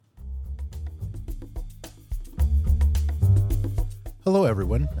Hello,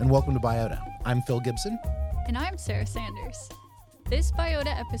 everyone, and welcome to Biota. I'm Phil Gibson. And I'm Sarah Sanders. This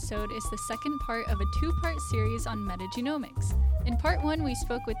Biota episode is the second part of a two-part series on metagenomics. In part one, we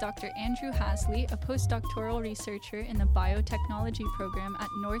spoke with Dr. Andrew Hasley, a postdoctoral researcher in the biotechnology program at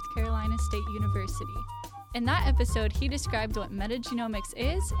North Carolina State University. In that episode, he described what metagenomics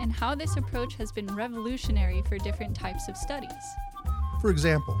is and how this approach has been revolutionary for different types of studies. For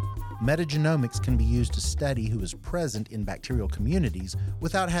example, metagenomics can be used to study who is present in bacterial communities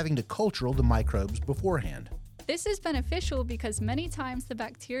without having to culture the microbes beforehand. This is beneficial because many times the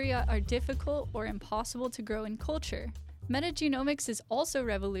bacteria are difficult or impossible to grow in culture. Metagenomics is also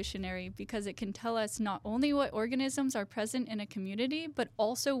revolutionary because it can tell us not only what organisms are present in a community, but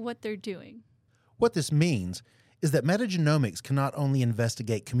also what they're doing. What this means is that metagenomics can not only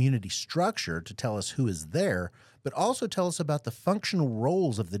investigate community structure to tell us who is there, but also tell us about the functional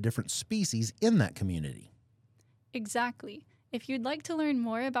roles of the different species in that community. Exactly. If you'd like to learn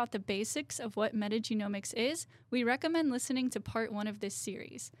more about the basics of what metagenomics is, we recommend listening to part one of this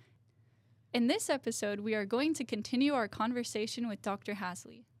series. In this episode, we are going to continue our conversation with Dr.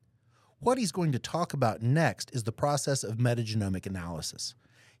 Hasley. What he's going to talk about next is the process of metagenomic analysis.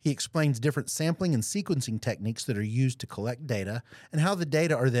 He explains different sampling and sequencing techniques that are used to collect data and how the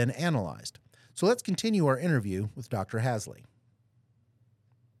data are then analyzed. So let's continue our interview with Dr. Hasley.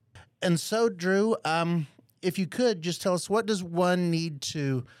 And so, Drew, if you could just tell us, what does one need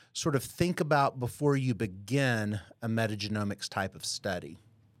to sort of think about before you begin a metagenomics type of study?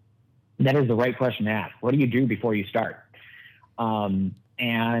 That is the right question to ask. What do you do before you start? And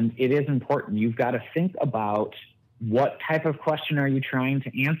it is important. You've got to think about what type of question are you trying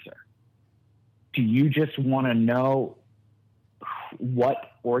to answer? Do you just want to know what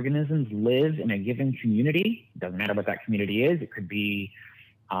organisms live in a given community? It doesn't matter what that community is. It could be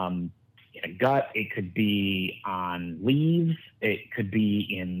in a gut. It could be on leaves. It could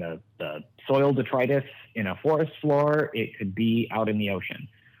be in the soil detritus in a forest floor. It could be out in the ocean.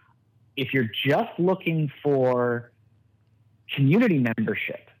 If you're just looking for community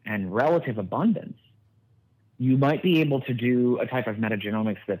membership and relative abundance, you might be able to do a type of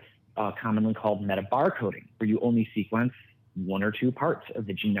metagenomics that's commonly called metabarcoding, where you only sequence one or two parts of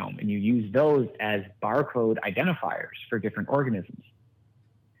the genome, and you use those as barcode identifiers for different organisms.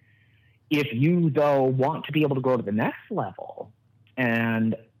 If you, though, want to be able to go to the next level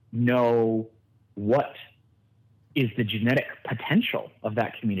and know what is the genetic potential of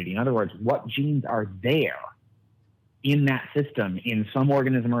that community, in other words, what genes are there in that system, in some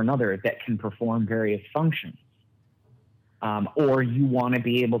organism or another, that can perform various functions, or you want to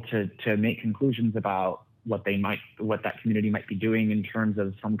be able to make conclusions about what that community might be doing in terms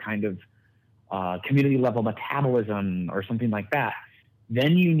of some kind of community level metabolism or something like that,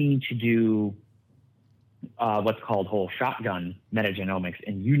 then you need to do what's called whole shotgun metagenomics,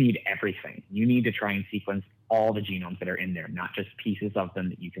 and you need everything. You need to try and sequence all the genomes that are in there, not just pieces of them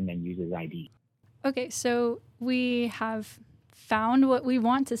that you can then use as ID. Okay, so we have found what we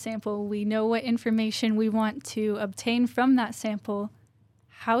want to sample. We know what information we want to obtain from that sample.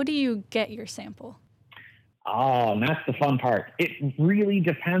 How do you get your sample? Oh, and that's the fun part. It really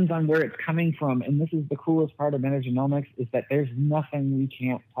depends on where it's coming from. And this is the coolest part of metagenomics, is that there's nothing we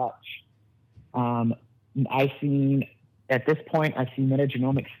can't touch. At this point, I've seen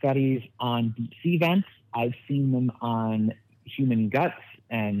metagenomic studies on deep sea vents. I've seen them on human guts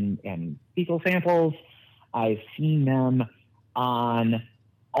and fecal samples. I've seen them on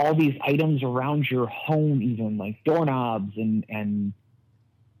all these items around your home, even like doorknobs and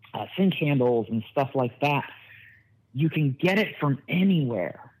sink handles and stuff like that. You can get it from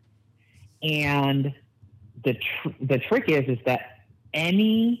anywhere. And the trick is that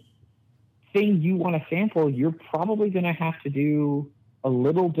anything you want to sample, you're probably going to have to do a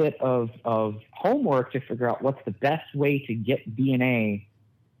little bit of homework to figure out what's the best way to get DNA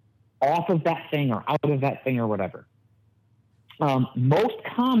off of that thing or out of that thing or whatever. Most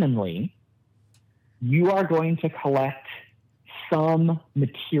commonly, you are going to collect some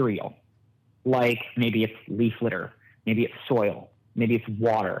material, like maybe it's leaf litter, maybe it's soil, maybe it's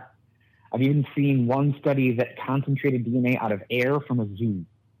water. I've even seen one study that concentrated DNA out of air from a zoo.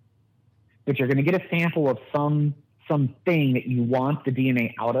 But you're going to get a sample of something that you want the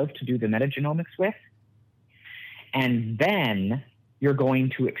DNA out of to do the metagenomics with, and then you're going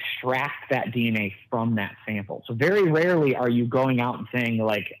to extract that DNA from that sample. So very rarely are you going out and saying,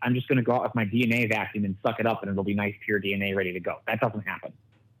 like, I'm just going to go out with my DNA vacuum and suck it up and it'll be nice, pure DNA ready to go. That doesn't happen.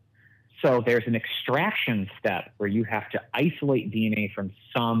 So there's an extraction step where you have to isolate DNA from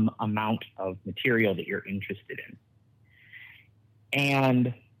some amount of material that you're interested in.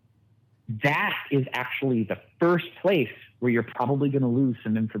 And that is actually the first place where you're probably going to lose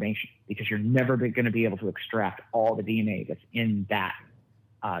some information because you're never going to be able to extract all the DNA that's in that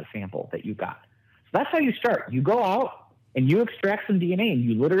sample that you got. So that's how you start. You go out and you extract some DNA, and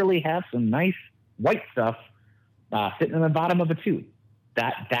you literally have some nice white stuff sitting in the bottom of a tube.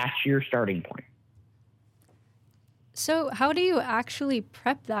 That's your starting point. So how do you actually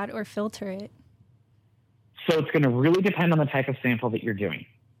prep that or filter it? So it's going to really depend on the type of sample that you're doing.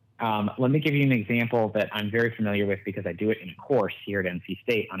 Let me give you an example that I'm very familiar with because I do it in a course here at NC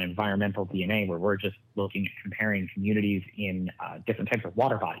State on environmental DNA, where we're just looking at comparing communities in different types of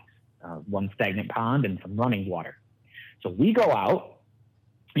water bodies, one stagnant pond and some running water. So we go out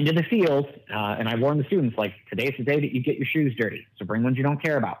into the field, and I warn the students, like, today's the day that you get your shoes dirty. So bring ones you don't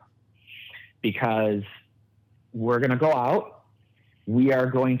care about, because we're going to go out. We are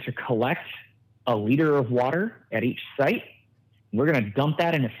going to collect a liter of water at each site. We're going to dump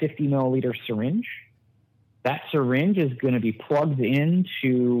that in a 50 milliliter syringe. That syringe is going to be plugged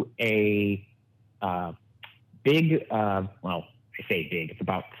into a big, well, I say big, it's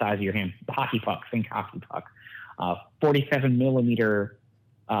about the size of your hand, hockey puck, think hockey puck, 47 millimeter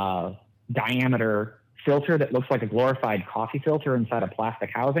diameter filter that looks like a glorified coffee filter inside a plastic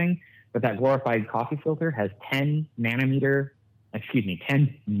housing. But that glorified coffee filter has 10 micron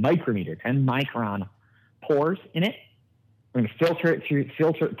pores in it. We're going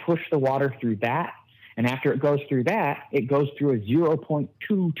to push the water through that. And after it goes through that, it goes through a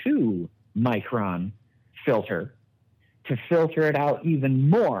 0.22 micron filter to filter it out even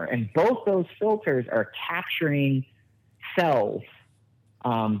more. And both those filters are capturing cells.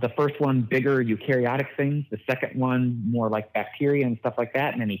 The first one, bigger eukaryotic things. The second one, more like bacteria and stuff like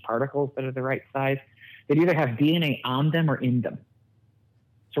that, and any particles that are the right size. That either have DNA on them or in them.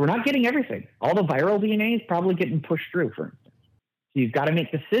 So we're not getting everything. All the viral DNA is probably getting pushed through, for instance. So you've got to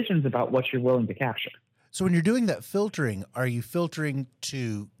make decisions about what you're willing to capture. So when you're doing that filtering, are you filtering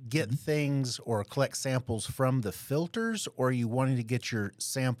to get things or collect samples from the filters, or are you wanting to get your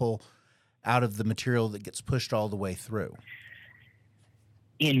sample out of the material that gets pushed all the way through?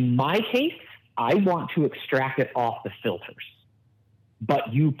 In my case, I want to extract it off the filters,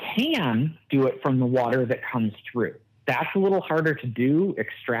 but you can do it from the water that comes through. That's a little harder to do.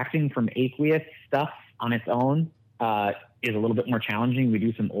 Extracting from aqueous stuff on its own is a little bit more challenging. We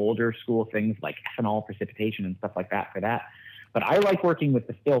do some older school things like ethanol precipitation and stuff like that for that. But I like working with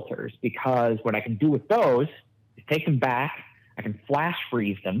the filters because what I can do with those is take them back, I can flash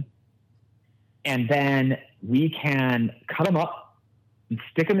freeze them, and then we can cut them up and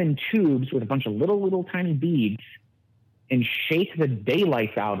stick them in tubes with a bunch of little tiny beads and shake the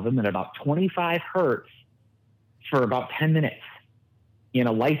daylights out of them at about 25 hertz for about 10 minutes in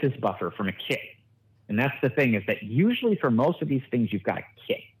a lysis buffer from a kit. And that's the thing, is that usually for most of these things, you've got a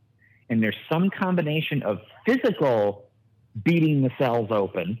kit. And there's some combination of physical beating the cells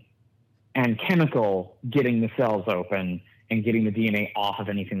open and chemical getting the cells open and getting the DNA off of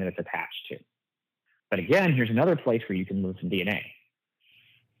anything that it's attached to. But again, here's another place where you can lose some DNA.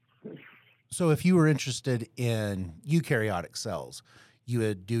 So if you were interested in eukaryotic cells, you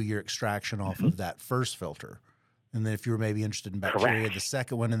would do your extraction off of that first filter. And then if you were maybe interested in bacteria, the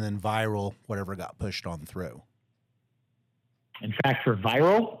second one, and then viral, whatever got pushed on through. In fact, for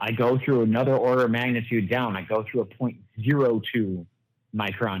viral, I go through another order of magnitude down. I go through a 0.02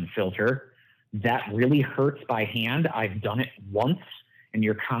 micron filter. That really hurts by hand. I've done it once, and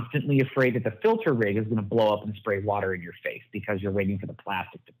you're constantly afraid that the filter rig is going to blow up and spray water in your face because you're waiting for the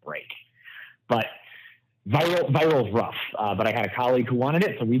plastic to break. But viral's rough. But I had a colleague who wanted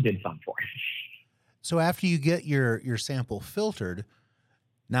it, so we did some for it. So after you get your sample filtered,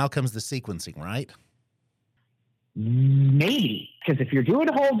 now comes the sequencing, right? Maybe, because if you're doing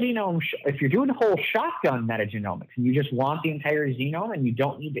a whole genome, if you're doing a whole shotgun metagenomics and you just want the entire genome and you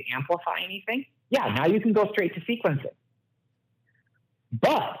don't need to amplify anything, yeah, now you can go straight to sequencing.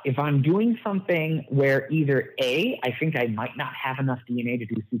 But if I'm doing something where either A, I think I might not have enough DNA to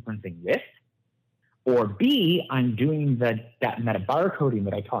do sequencing with, or B, I'm doing that metabarcoding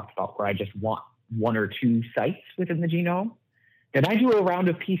that I talked about where I just want one or two sites within the genome, then I do a round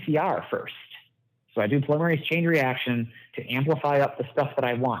of PCR first. So I do polymerase chain reaction to amplify up the stuff that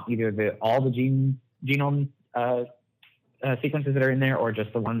I want, either all the genome sequences that are in there or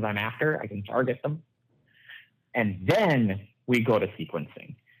just the ones I'm after. I can target them. And then we go to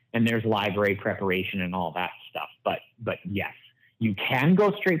sequencing. And there's library preparation and all that stuff. But yes, you can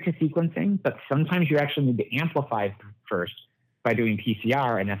go straight to sequencing, but sometimes you actually need to amplify first by doing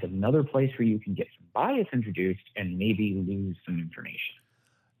PCR, and that's another place where you can get some bias introduced and maybe lose some information.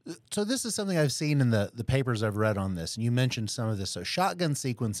 So this is something I've seen in the papers I've read on this, and you mentioned some of this. So shotgun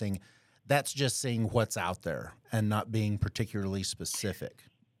sequencing, That's just seeing what's out there and not being particularly specific.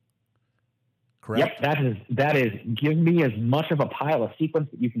 Correct? Yep, that is give me as much of a pile of sequence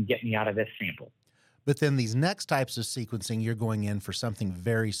that you can get me out of this sample. But then these next types of sequencing, you're going in for something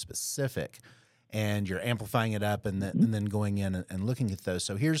very specific, and you're amplifying it up and then going in and looking at those.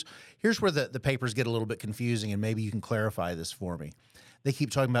 So here's where the papers get a little bit confusing, and maybe you can clarify this for me. They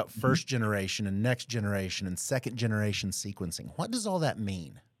keep talking about first generation and next generation and second generation sequencing. What does all that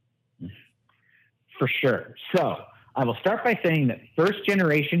mean? For sure. So I will start by saying that first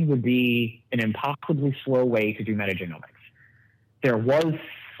generation would be an impossibly slow way to do metagenomics. There was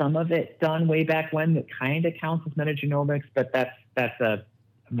some of it done way back when that kind of counts as metagenomics, but that's a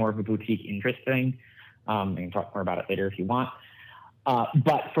more of a boutique interest thing. We can talk more about it later if you want.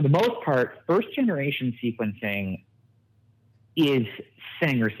 But for the most part, first generation sequencing is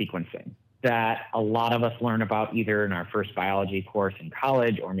Sanger sequencing that a lot of us learn about either in our first biology course in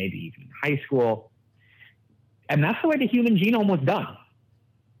college or maybe even in high school. And that's the way the human genome was done.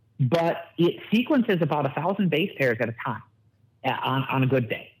 But it sequences about 1,000 base pairs at a time on a good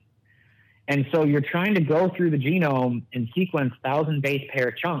day. And so you're trying to go through the genome and sequence 1,000 base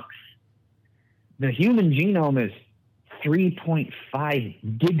pair chunks. The human genome is 3.5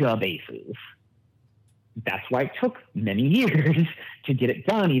 gigabases. That's why it took many years to get it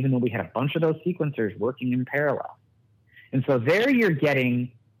done, even though we had a bunch of those sequencers working in parallel. And so there you're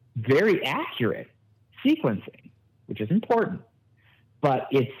getting very accurate sequencing, which is important, but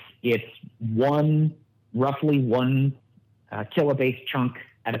it's roughly one kilobase chunk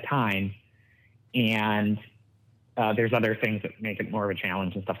at a time, and there's other things that make it more of a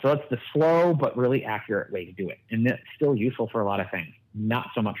challenge and stuff. So it's the slow but really accurate way to do it, and it's still useful for a lot of things, not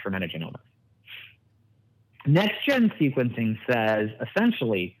so much for metagenomics. Next-gen sequencing says,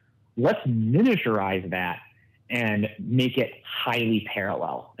 essentially, let's miniaturize that and make it highly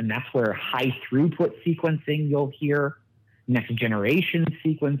parallel. And that's where high-throughput sequencing you'll hear, next-generation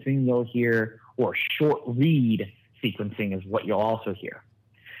sequencing you'll hear, or short-read sequencing is what you'll also hear.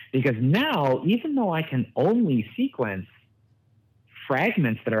 Because now, even though I can only sequence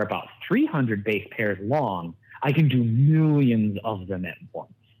fragments that are about 300 base pairs long, I can do millions of them at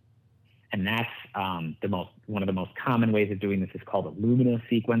once. And that's one of the most common ways of doing this is called Illumina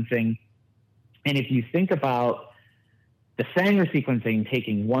sequencing. And if you think about the Sanger sequencing,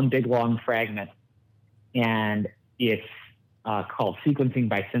 taking one big long fragment, and it's called sequencing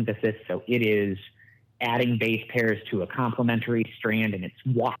by synthesis. So it is adding base pairs to a complementary strand, and it's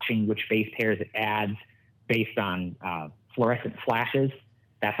watching which base pairs it adds based on fluorescent flashes.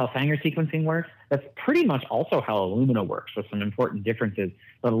 That's how Sanger sequencing works. That's pretty much also how Illumina works, with some important differences.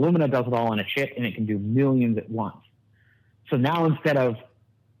 But Illumina does it all on a chip, and it can do millions at once. So now instead of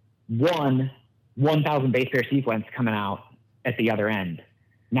 1,000 base pair sequence coming out at the other end,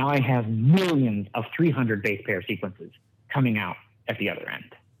 now I have millions of 300 base pair sequences coming out at the other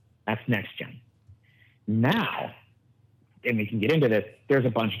end. That's next gen. Now, and we can get into this, there's a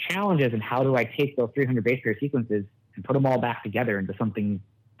bunch of challenges in how do I take those 300 base pair sequences and put them all back together into something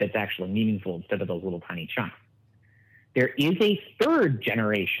that's actually meaningful instead of those little tiny chunks. There is a third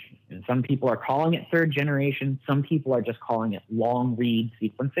generation, and some people are calling it third generation. Some people are just calling it long read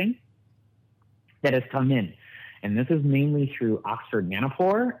sequencing that has come in. And this is mainly through Oxford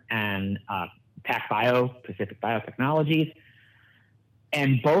Nanopore and PacBio, Pacific Biotechnologies.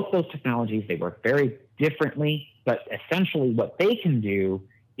 And both those technologies, they work very differently, but essentially what they can do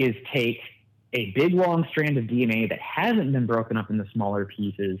is take a big long strand of DNA that hasn't been broken up into smaller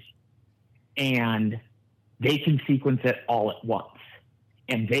pieces, and they can sequence it all at once.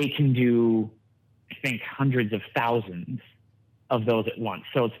 And they can do, I think, hundreds of thousands of those at once.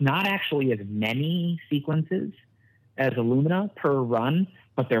 So it's not actually as many sequences as Illumina per run,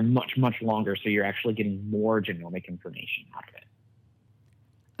 but they're much, much longer. So you're actually getting more genomic information out of it.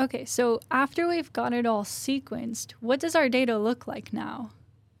 Okay, so after we've got it all sequenced, what does our data look like now?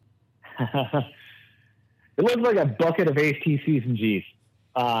 It looks like a bucket of HTCs and Gs.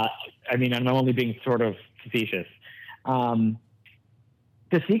 I mean, I'm only being sort of facetious. The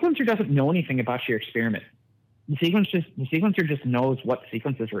sequencer doesn't know anything about your experiment. The sequencer just knows what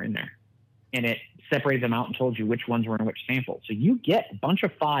sequences are in there, and it separated them out and told you which ones were in which sample. So you get a bunch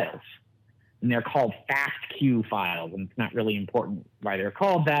of files, and they're called FASTQ files, and it's not really important why they're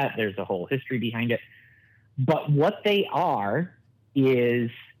called that. There's a whole history behind it. But what they are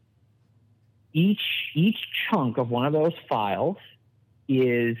is each chunk of one of those files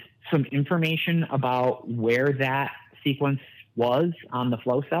is some information about where that sequence was on the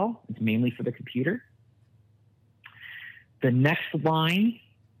flow cell. It's mainly for the computer. The next line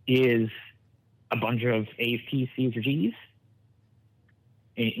is a bunch of A's, T's, C's, or G's.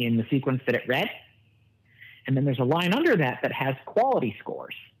 in the sequence that it read. And then there's a line under that that has quality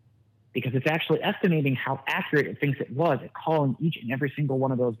scores, because it's actually estimating how accurate it thinks it was at calling each and every single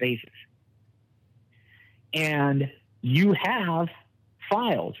one of those bases. And you have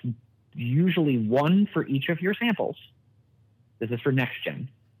files, usually one for each of your samples. This is for NextGen.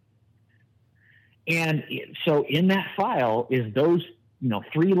 And so in that file is those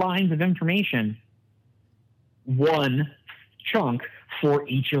 3 lines of information, one chunk for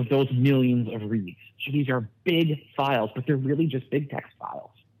each of those millions of reads. So these are big files, but they're really just big text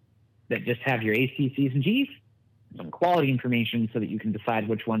files that just have your A's, T's, C's, and G's, some quality information so that you can decide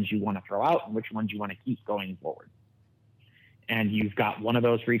which ones you want to throw out and which ones you want to keep going forward. And you've got one of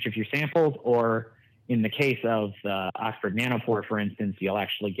those for each of your samples, or in the case of the Oxford Nanopore, for instance, you'll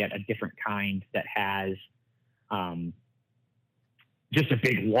actually get a different kind that has just a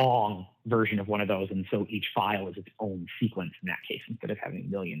big, long version of one of those. And so each file is its own sequence in that case, instead of having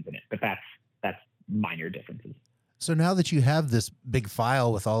millions in it. But that's minor differences. So now that you have this big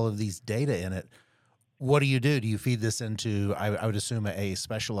file with all of these data in it, what do? Do you feed this into, I would assume, a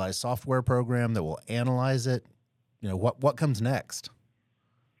specialized software program that will analyze it? What comes next?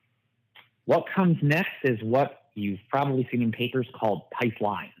 What comes next is what you've probably seen in papers called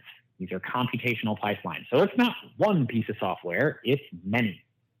pipelines. These are computational pipelines. So it's not one piece of software, it's many.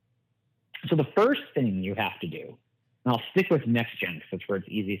 So the first thing you have to do, and I'll stick with NextGen because that's where it's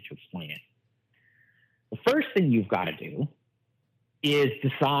easiest to explain it. The first thing you've got to do is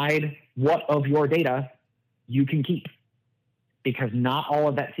decide what of your data you can keep, because not all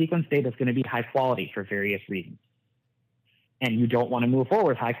of that sequence data is going to be high quality for various reasons. And you don't want to move forward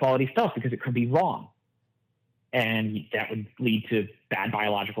with high quality stuff because it could be wrong. And that would lead to bad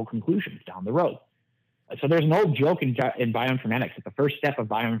biological conclusions down the road. So there's no joke in bioinformatics that the first step of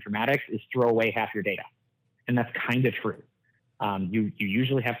bioinformatics is throw away half your data. And that's kind of true. You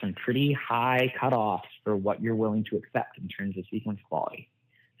usually have some pretty high cutoffs for what you're willing to accept in terms of sequence quality.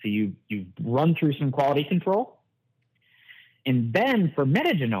 So you run through some quality control. And then for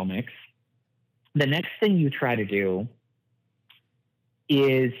metagenomics, the next thing you try to do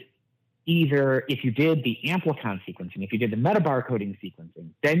is either, if you did the amplicon sequencing, if you did the metabarcoding sequencing,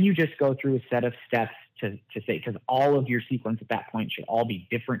 then you just go through a set of steps to say, because all of your sequence at that point should all be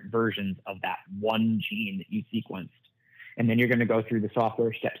different versions of that one gene that you sequenced. And then you're going to go through the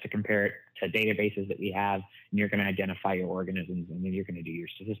software steps to compare it to databases that we have, and you're going to identify your organisms, and then you're going to do your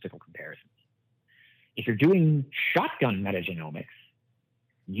statistical comparisons. If you're doing shotgun metagenomics,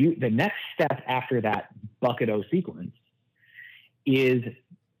 the next step after that bucket O sequence is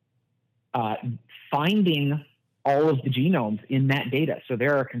finding all of the genomes in that data. So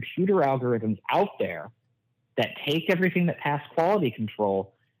there are computer algorithms out there that take everything that passed quality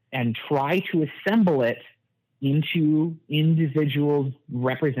control and try to assemble it into individual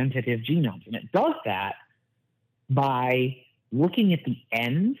representative genomes. And it does that by looking at the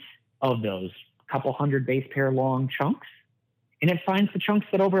ends of those couple hundred base pair long chunks, and it finds the chunks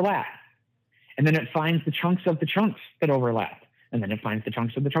that overlap. And then it finds the chunks of the chunks that overlap. And then it finds the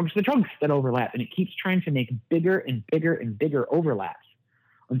chunks of the chunks of the chunks that overlap. And it keeps trying to make bigger and bigger and bigger overlaps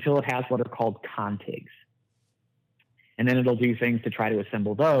until it has what are called contigs. And then it'll do things to try to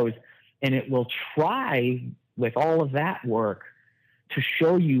assemble those. And it will try, with all of that work, to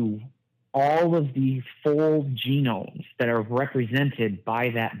show you all of the full genomes that are represented by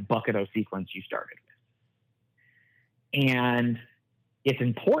that bucket O sequence you started with. And it's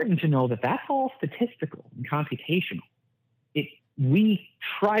important to know that that's all statistical and computational. We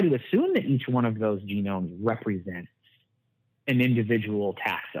try to assume that each one of those genomes represents an individual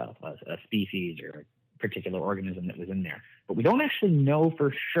taxa, a species or a particular organism that was in there. But we don't actually know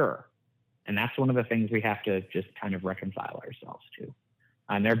for sure. And that's one of the things we have to just kind of reconcile ourselves to.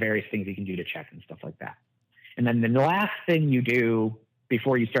 And there are various things you can do to check and stuff like that. And then the last thing you do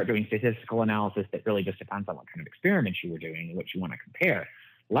before you start doing statistical analysis, that really just depends on what kind of experiments you were doing and what you want to compare.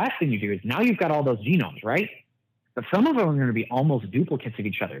 The last thing you do is, now you've got all those genomes, right? But some of them are going to be almost duplicates of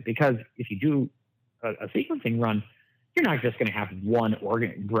each other, because if you do a sequencing run, you're not just going to have one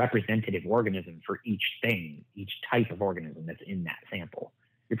representative organism for each thing, each type of organism that's in that sample.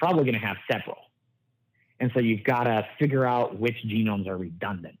 You're probably going to have several. And so you've got to figure out which genomes are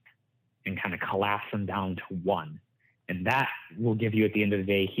redundant and kind of collapse them down to one. And that will give you, at the end of the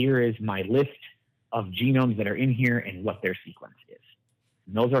day, here is my list of genomes that are in here and what their sequence is.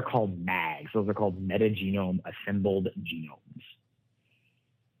 And those are called MAGs. Those are called metagenome assembled genomes.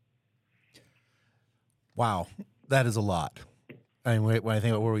 Wow, that is a lot. I mean, when I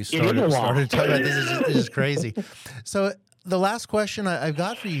think about where we started talking about this is crazy. So the last question I've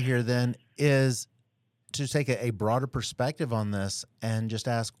got for you here then is, to take a broader perspective on this and just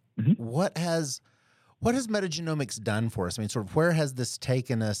ask, what has metagenomics done for us? I mean, sort of where has this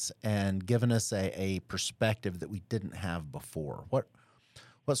taken us and given us a perspective that we didn't have before? What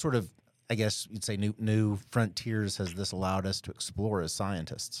sort of, I guess you'd say, new frontiers has this allowed us to explore as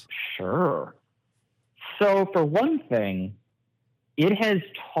scientists? Sure. So for one thing, it has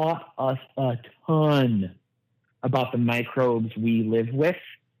taught us a ton about the microbes we live with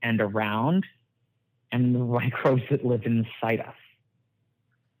and around, and the microbes that live inside us.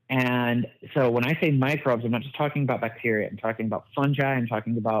 And so when I say microbes, I'm not just talking about bacteria. I'm talking about fungi. I'm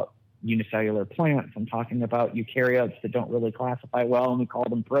talking about unicellular plants. I'm talking about eukaryotes that don't really classify well, and we call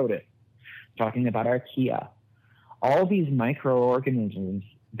them protists. I'm talking about archaea. All these microorganisms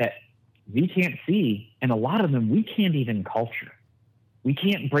that we can't see, and a lot of them we can't even culture. We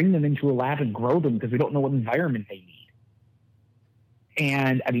can't bring them into a lab and grow them because we don't know what environment they need.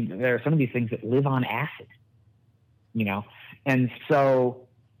 And I mean, there are some of these things that live on acid, and so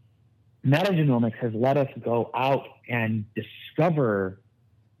metagenomics has let us go out and discover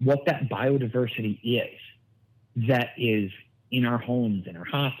what that biodiversity that is in our homes, in our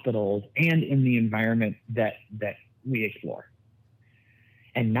hospitals, and in the environment that we explore.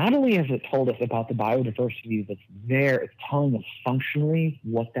 And not only has it told us about the biodiversity that's there, it's telling us functionally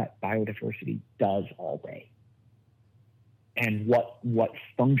what that biodiversity does all day and what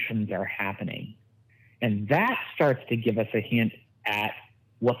functions are happening. And that starts to give us a hint at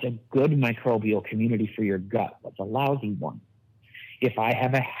what's a good microbial community for your gut, what's a lousy one. If I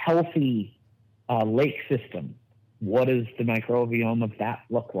have a healthy lake system, what does the microbiome of that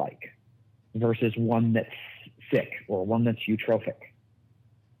look like versus one that's sick or one that's eutrophic?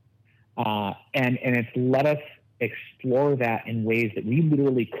 And it's let us explore that in ways that we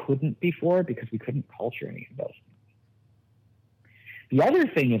literally couldn't before because we couldn't culture any of those things. The other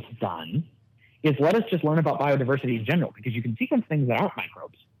thing it's done is let us just learn about biodiversity in general, because you can sequence things that aren't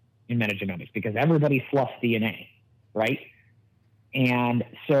microbes in metagenomics because everybody fluffs DNA, right? And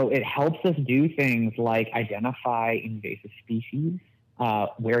so it helps us do things like identify invasive species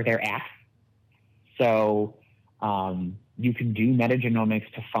where they're at. So you can do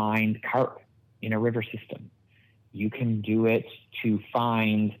metagenomics to find carp in a river system. You can do it to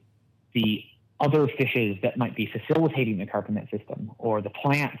find the other fishes that might be facilitating the carp in that system, or the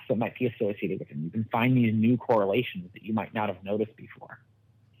plants that might be associated with them. You can find these new correlations that you might not have noticed before.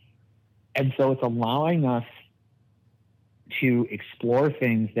 And so it's allowing us to explore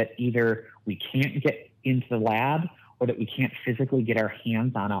things that either we can't get into the lab or that we can't physically get our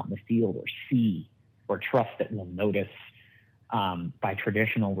hands on out in the field or see or trust that we'll notice by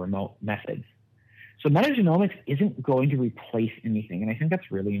traditional remote methods. So metagenomics isn't going to replace anything, and I think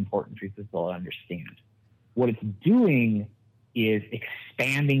that's really important for people to understand. What it's doing is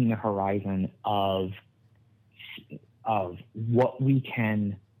expanding the horizon of what we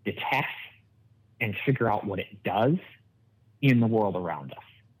can detect and figure out what it does in the world around us.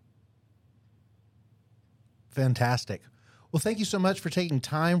 Fantastic. Well, thank you so much for taking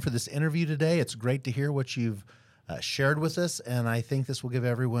time for this interview today. It's great to hear what you've shared with us, and I think this will give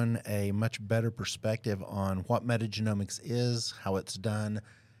everyone a much better perspective on what metagenomics is, how it's done,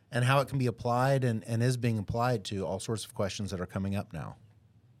 and how it can be applied and is being applied to all sorts of questions that are coming up now.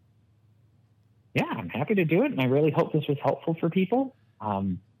 Yeah, I'm happy to do it, and I really hope this was helpful for people.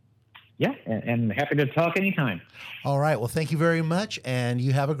 And happy to talk anytime. All right. Well, thank you very much, and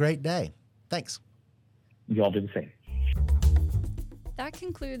you have a great day. Thanks. You all do the same. That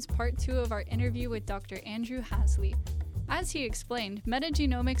concludes part 2 of our interview with Dr. Andrew Hasley. As he explained,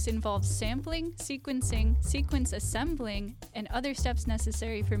 metagenomics involves sampling, sequencing, sequence assembling, and other steps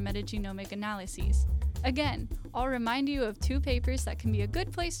necessary for metagenomic analyses. Again, I'll remind you of 2 papers that can be a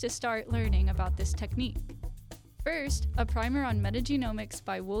good place to start learning about this technique. First, a primer on metagenomics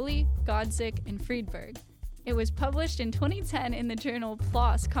by Woolley, Godzik, and Friedberg. It was published in 2010 in the journal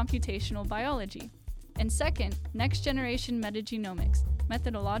PLOS Computational Biology. And second, Next Generation Metagenomics,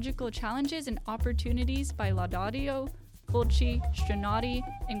 Methodological Challenges and Opportunities by Laudadio, Fulci, Strinati,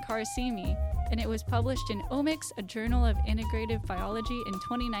 and Carasimi, and it was published in Omics, a journal of integrative biology in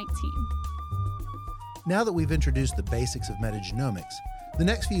 2019. Now that we've introduced the basics of metagenomics, the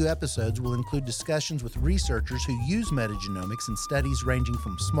next few episodes will include discussions with researchers who use metagenomics in studies ranging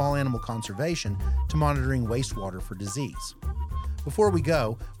from small animal conservation to monitoring wastewater for disease. Before we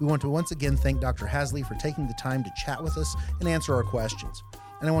go, we want to once again thank Dr. Hasley for taking the time to chat with us and answer our questions.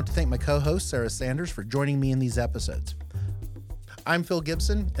 And I want to thank my co-host, Sarah Sanders, for joining me in these episodes. I'm Phil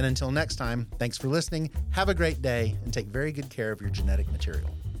Gibson, and until next time, thanks for listening, have a great day, and take very good care of your genetic material.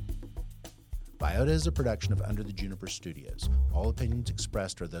 Biota is a production of Under the Juniper Studios. All opinions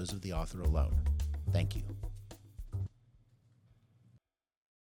expressed are those of the author alone. Thank you.